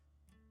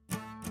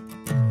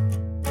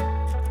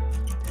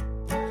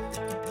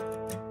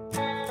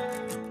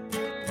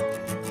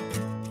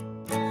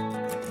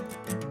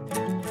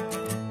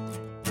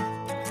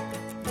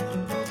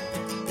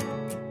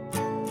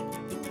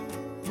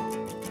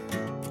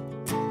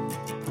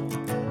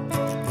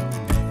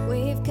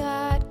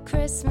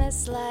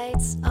Christmas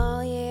lights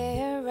all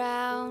year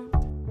round.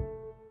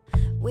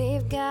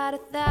 We've got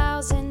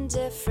 1,000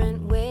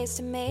 different ways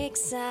to make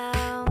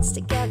sounds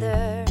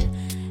together,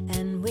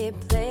 and we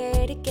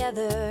play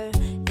together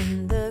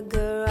in the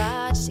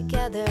garage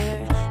together.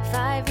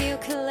 5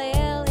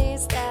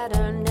 ukuleles that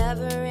are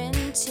never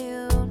in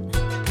tune.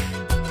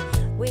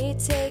 We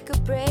take a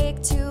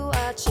break to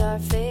watch our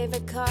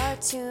favorite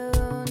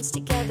cartoons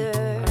together,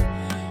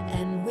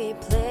 and we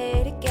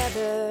play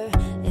together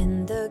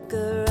in the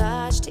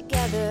garage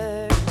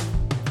together.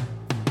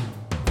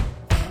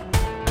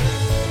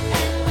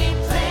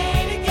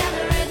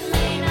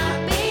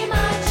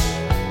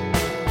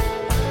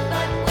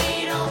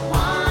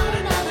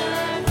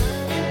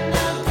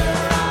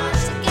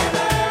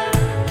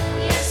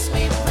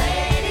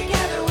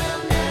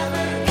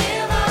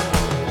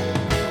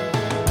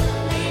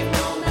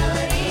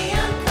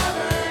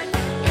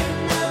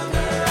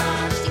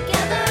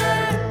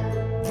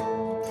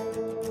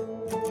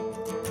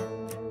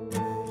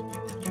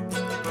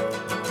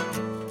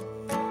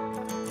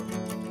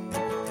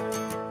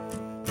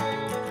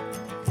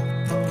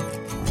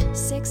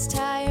 Six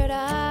tired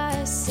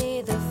eyes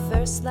see the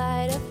first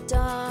light of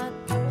dawn.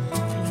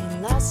 We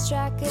lost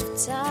track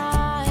of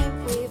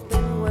time. We've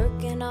been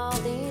working all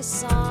these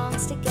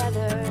songs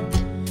together,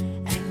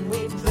 and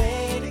we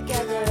play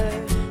together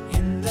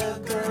in the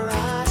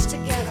garage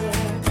together.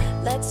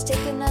 Let's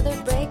take another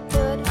break,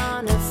 put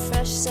on a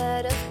fresh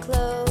set of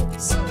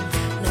clothes.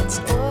 Let's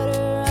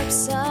order up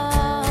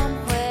some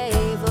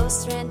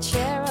huevos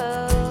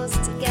rancheros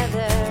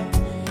together,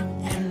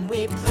 and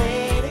we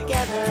play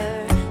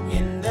together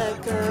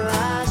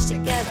garage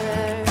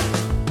together.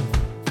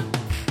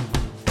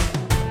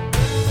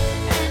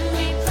 And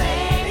we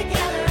play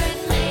together. It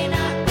may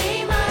not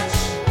be much,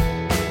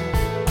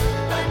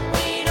 but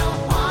we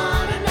don't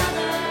want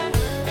another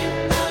in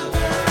the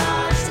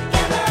garage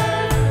together.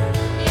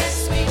 Yes,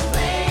 we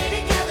play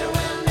together.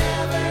 We'll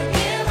never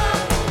give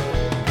up.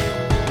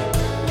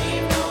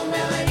 Leave no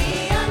melody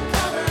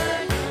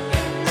uncovered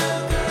in the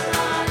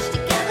garage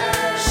together.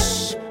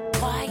 Shh,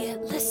 quiet,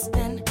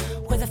 listen.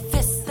 With a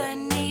fist, the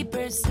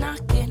neighbors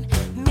knocking.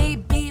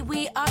 Maybe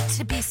we ought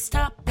to be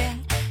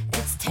stopping.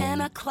 It's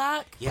 10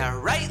 o'clock. Yeah,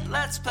 right,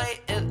 let's play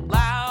it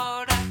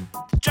loud.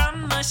 The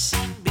drum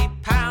machine